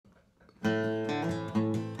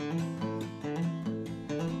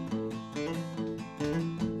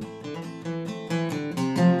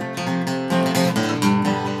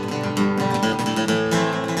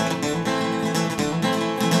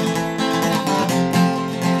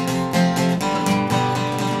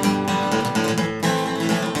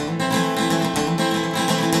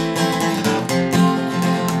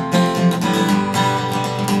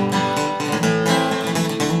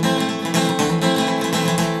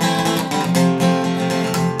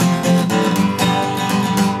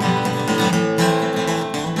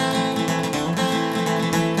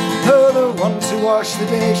wash the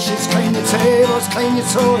dishes, clean your tables, clean your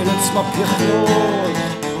toilets, mop your floors.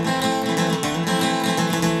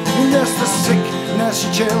 Nurse the sick, nurse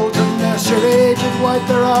your children, nurse your aged, wipe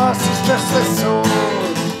their asses, dress their sores.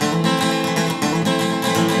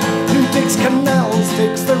 Who digs canals,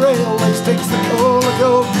 digs the railways, digs the coal, the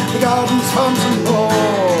gold, the gardens, farms and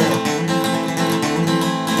more?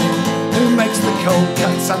 Who makes the cold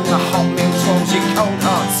cuts and the hot meals, warms your cold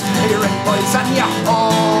hearts, your red boys and your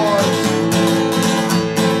whores?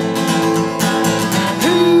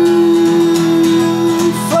 Who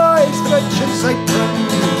flies the butcher's apron?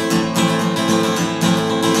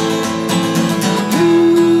 Who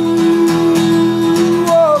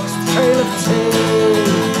walks the trail of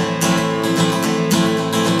tears?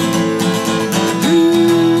 Who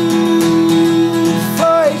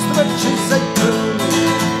flies the butcher's apron?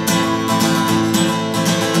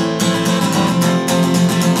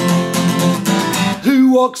 Who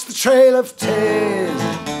walks the trail of tears?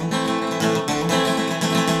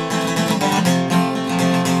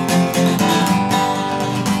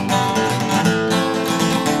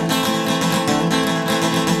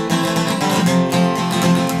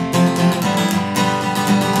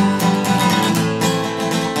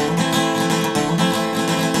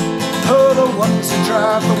 Oh, the ones who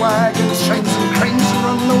drive the wagons, trains and cranes and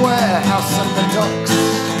run the warehouse and the docks.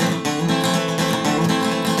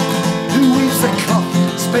 Who weaves the cloth,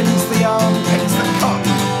 spins the yarn, picks the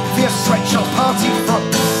cotton for your sweatshop party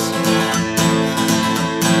frocks?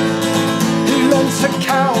 Who learns to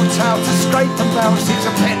count how to scrape and bounce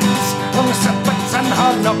into pins on the setbacks and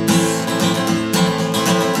hard knocks?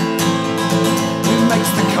 Who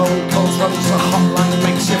makes the cold calls, runs the hotline,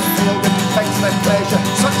 makes you feel good, takes their pleasure,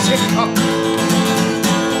 sucks your cock?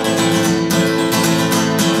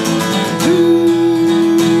 Who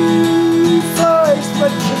flies the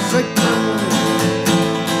butcher's apron?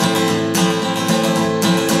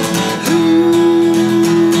 Who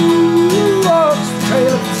walks the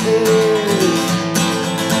trail of tears?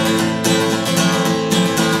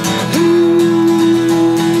 Who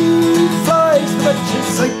flies the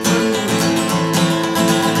butcher's apron?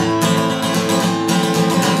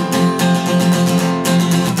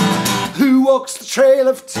 Who walks the trail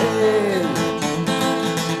of tears?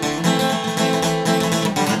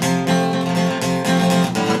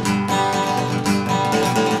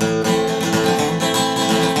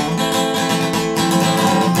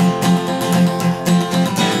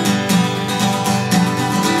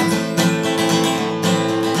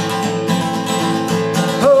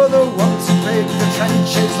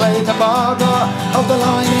 Trenches lay the border of the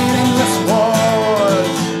line in endless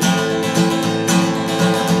wars.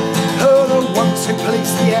 Oh, the ones who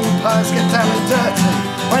police the empires get down and dirty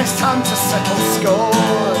when it's time to settle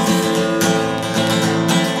scores.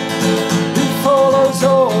 Who follows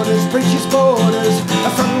orders, breaches borders,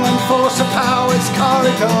 a frontline force of powers,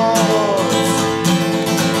 corridors?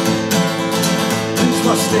 Who's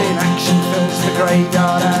lost in action fills the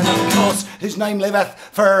graveyard, and of course whose name liveth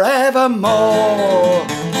forevermore?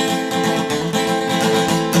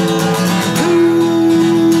 Who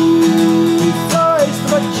flies the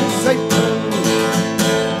butcher's apron?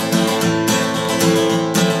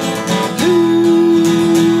 Who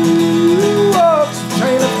walks the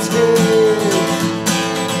trail of tears?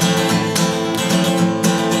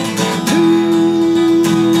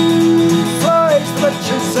 Who flies the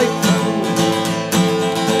butcher's apron?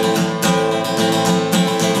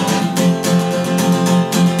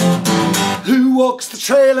 Walks the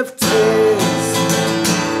trail of tears.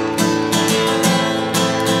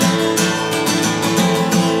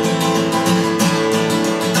 Who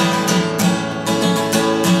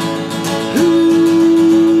flies the butcher's apron?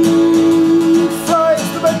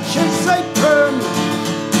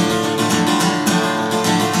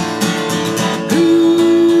 Who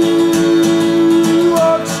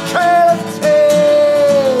walks the trail of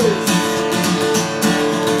tears?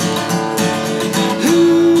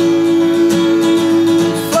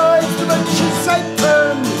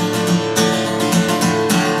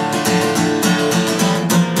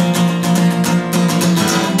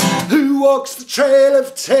 Who walks the trail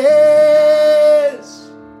of tears?